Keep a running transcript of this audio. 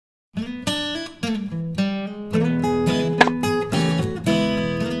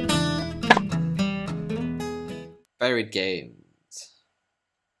Varied games.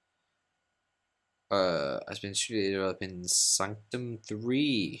 Has been studio up in Sanctum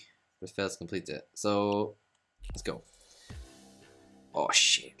 3, but failed to complete it. So let's go. Oh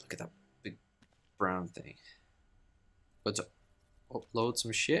shit! Look at that big brown thing. But to upload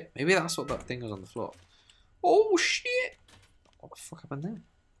some shit. Maybe that's what that thing was on the floor. Oh shit! What the fuck happened there?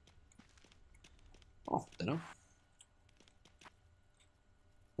 Oh, don't know.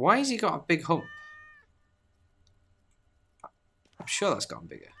 Why has he got a big hump? I'm sure that's gotten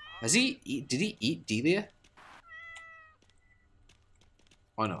bigger. Has he? Did he eat Delia?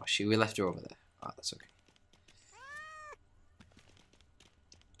 Oh no, we left her over there. Ah, oh, that's okay.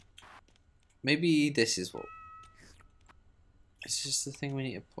 Maybe this is what. Is this the thing we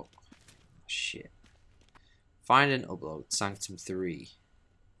need to put? Oh, shit. Find and upload Sanctum 3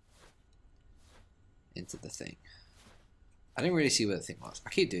 into the thing. I didn't really see where the thing was. I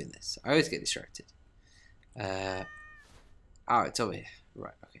keep doing this. I always get distracted. Oh, it's over here.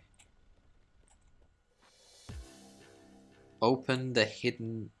 Right, okay. Open the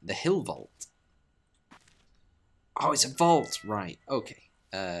hill vault. Oh, it's a vault, right? Okay.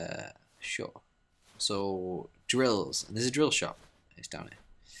 Sure. So drills, and there's a drill shop. It's down here.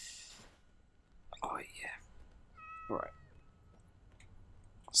 Oh yeah. All right.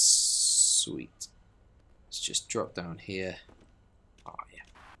 Sweet. Let's just drop down here. Oh yeah.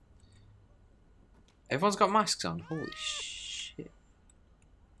 Everyone's got masks on. Holy shit.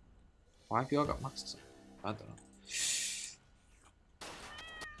 Why have you all got masks on? I don't know. Just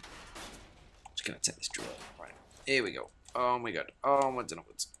gonna take this drill. Right. Here we go. Oh my god. Oh my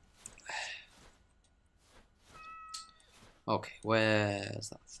goodness. Okay, where's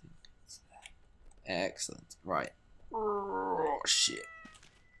that thing? It's there. Excellent. Right. Oh shit.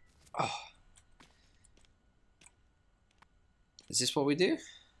 Oh. Is this what we do?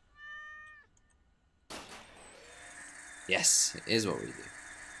 Yes, it is what we do.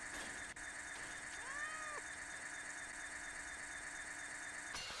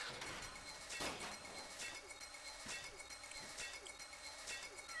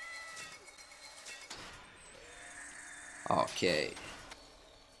 Okay.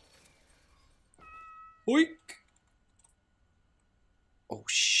 Oink. Oh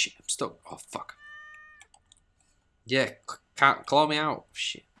shit, I'm stuck. Oh fuck. Yeah, can't claw me out.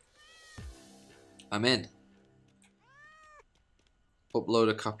 Shit. I'm in. Upload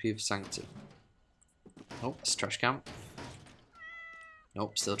a copy of Sanctum. Nope, it's trash can.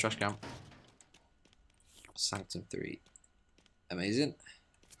 Nope, still trash can. Sanctum 3. Amazing.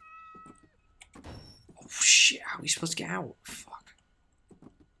 Oh shit, how are we supposed to get out? Fuck.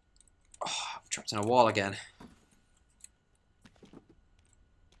 Oh, I'm trapped in a wall again.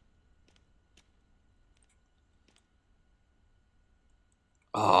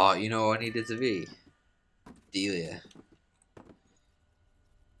 Oh, you know what I needed to be? Delia.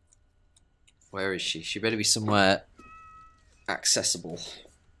 Where is she? She better be somewhere accessible.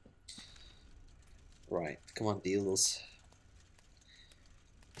 Right, come on, deals.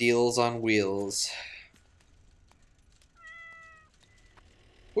 Deals on wheels.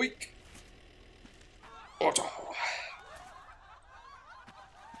 Weak. Auto. Oh,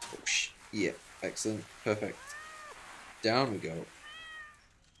 yeah, excellent, perfect. Down we go.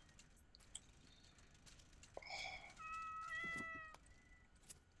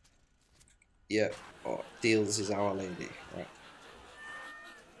 Yeah. Oh, deals is our lady, right?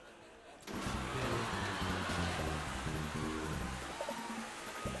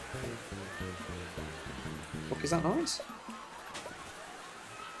 What is that noise?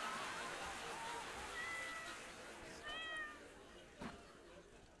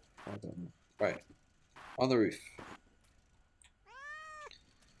 I don't know. Right. On the roof.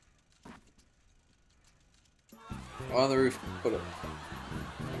 On the roof. Put it.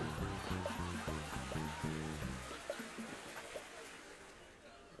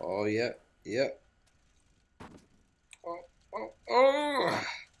 Oh, yeah. Yeah. Oh, oh, oh.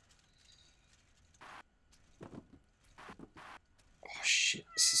 Oh, shit.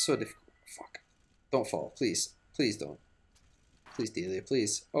 This is so difficult. Fuck. Don't fall. Please. Please don't. Please, Delia.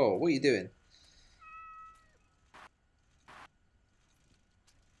 Please. Oh, what are you doing?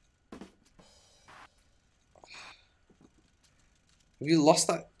 Have you lost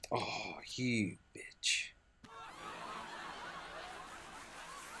that? Oh, you bitch.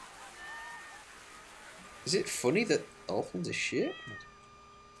 Is it funny that dolphins are shit?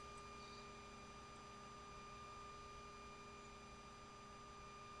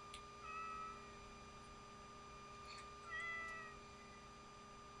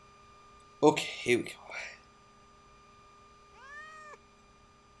 Okay, here we go.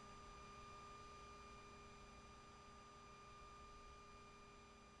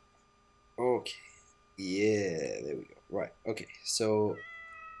 Yeah, there we go. Right, okay, so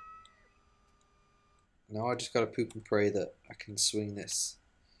now I just gotta poop and pray that I can swing this.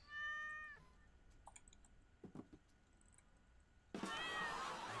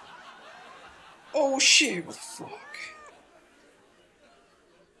 Oh shit, what the fuck?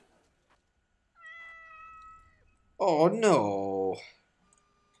 Oh no.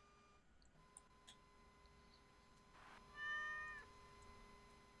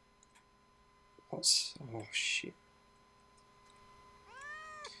 What's... Oh shit.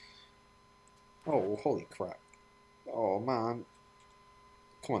 Oh, holy crap. Oh man.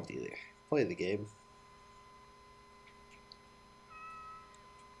 Come on, Delia. Play the game.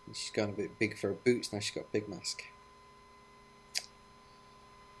 She's gone a bit big for her boots, now she's got a big mask.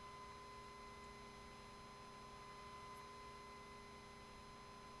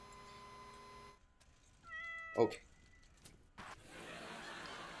 Okay.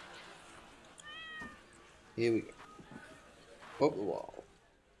 Here we go. Up the wall.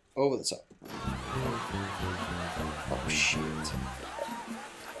 Over the top. Oh shit.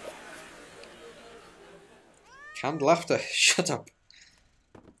 Canned laughter. Shut up.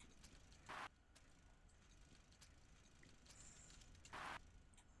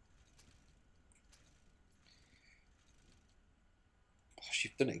 Oh,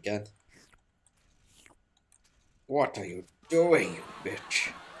 she's done it again. What are you doing, you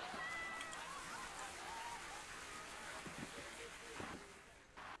bitch?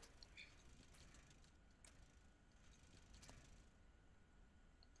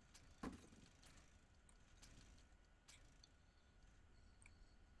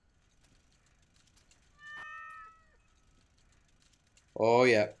 Oh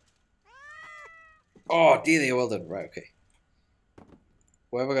yeah. Oh, Delia, well done. Right, okay.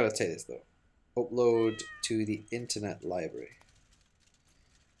 Where have I got to take this though? Upload to the internet library.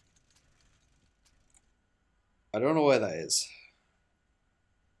 I don't know where that is.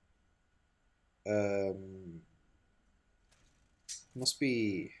 Must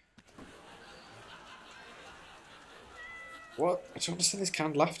be... What? I don't understand this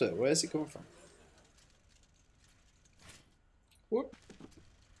canned laughter. Where is it coming from? What?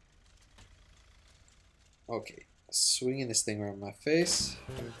 Okay. Swinging this thing around my face.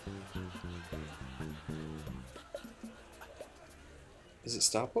 Is it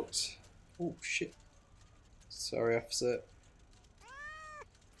Starbucks? Oh shit. Sorry, officer.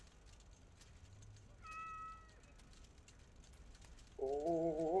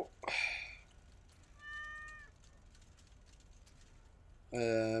 Oh.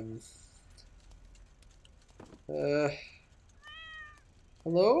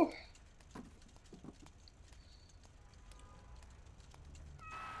 Hello?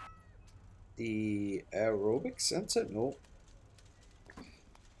 The aerobic center? No.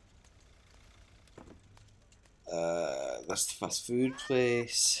 That's the fast food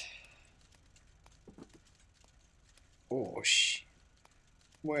place. Oh shit.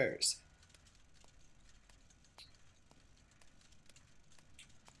 Where is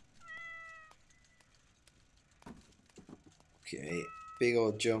it? Okay, big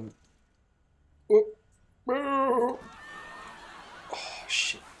old jump. Whoop. Oh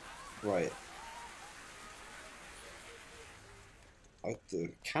shit. Right. Oh, the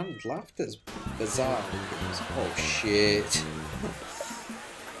canned laughter's bizarre. Oh shit.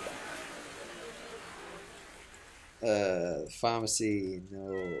 Pharmacy,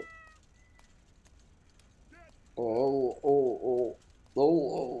 no. Oh, oh, oh, oh,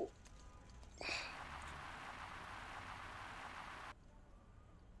 oh.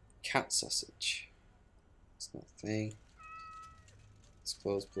 Cat sausage. It's not a thing. It's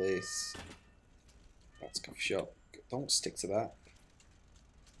closed place. That's coffee shop. Don't stick to that.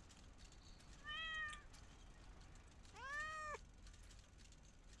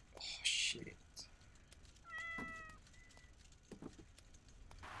 Oh shit.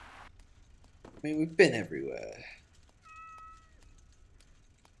 I mean, we've been everywhere.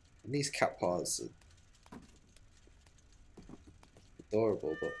 And these cat paws are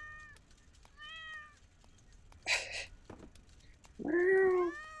adorable, but...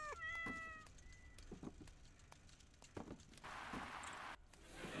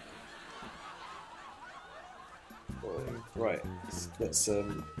 Right, let's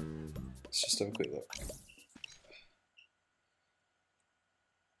just have a quick look.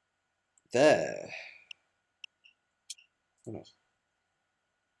 There. Oh no.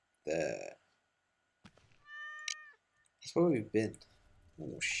 There. That's where we've been.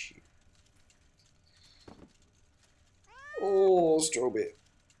 Oh shit. Oh, Strobe.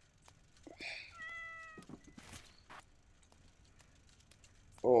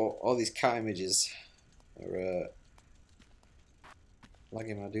 Oh, all these cat images. Or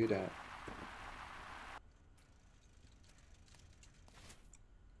lagging my dude out.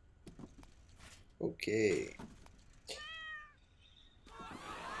 Okay.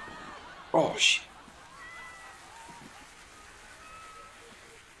 Oh shit.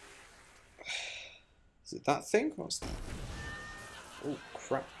 Is it that thing? What's that? Oh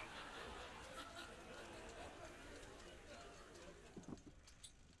crap.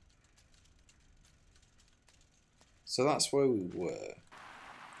 So that's where we were.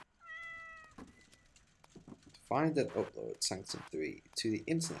 Find and upload Sanctum 3 to the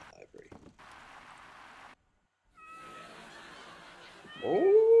Internet Library.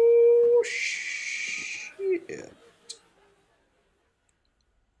 Oh shit.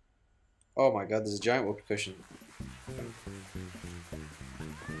 Oh my god, there's a giant whoopee cushion.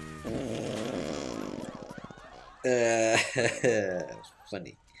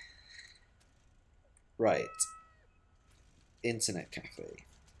 Funny. Right. Internet cafe.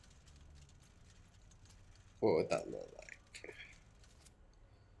 What would that look like?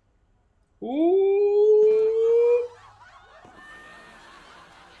 Ooh.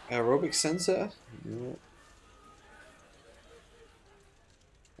 Aerobic sensor? No.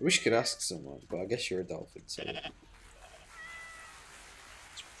 I wish you could ask someone, but I guess you're a dolphin, so it's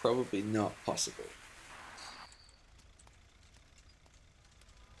probably not possible.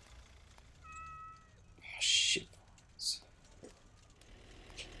 Oh, shit.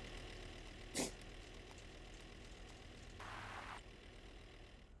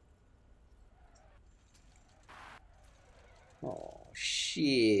 Oh,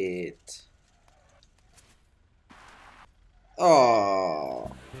 shit.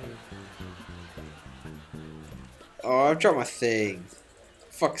 Oh. Oh, I've dropped my thing.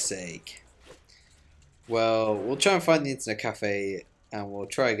 Fuck's sake. Well, we'll try and find the internet cafe and we'll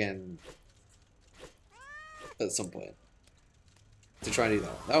try again at some point to try and do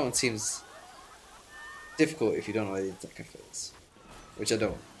that one. That one seems difficult if you don't know where the internet cafe is, which I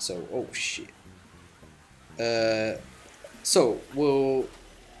don't. So, oh shit. So we'll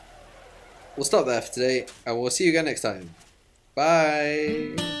stop there for today and we'll see you again next time.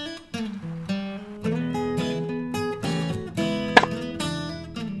 Bye.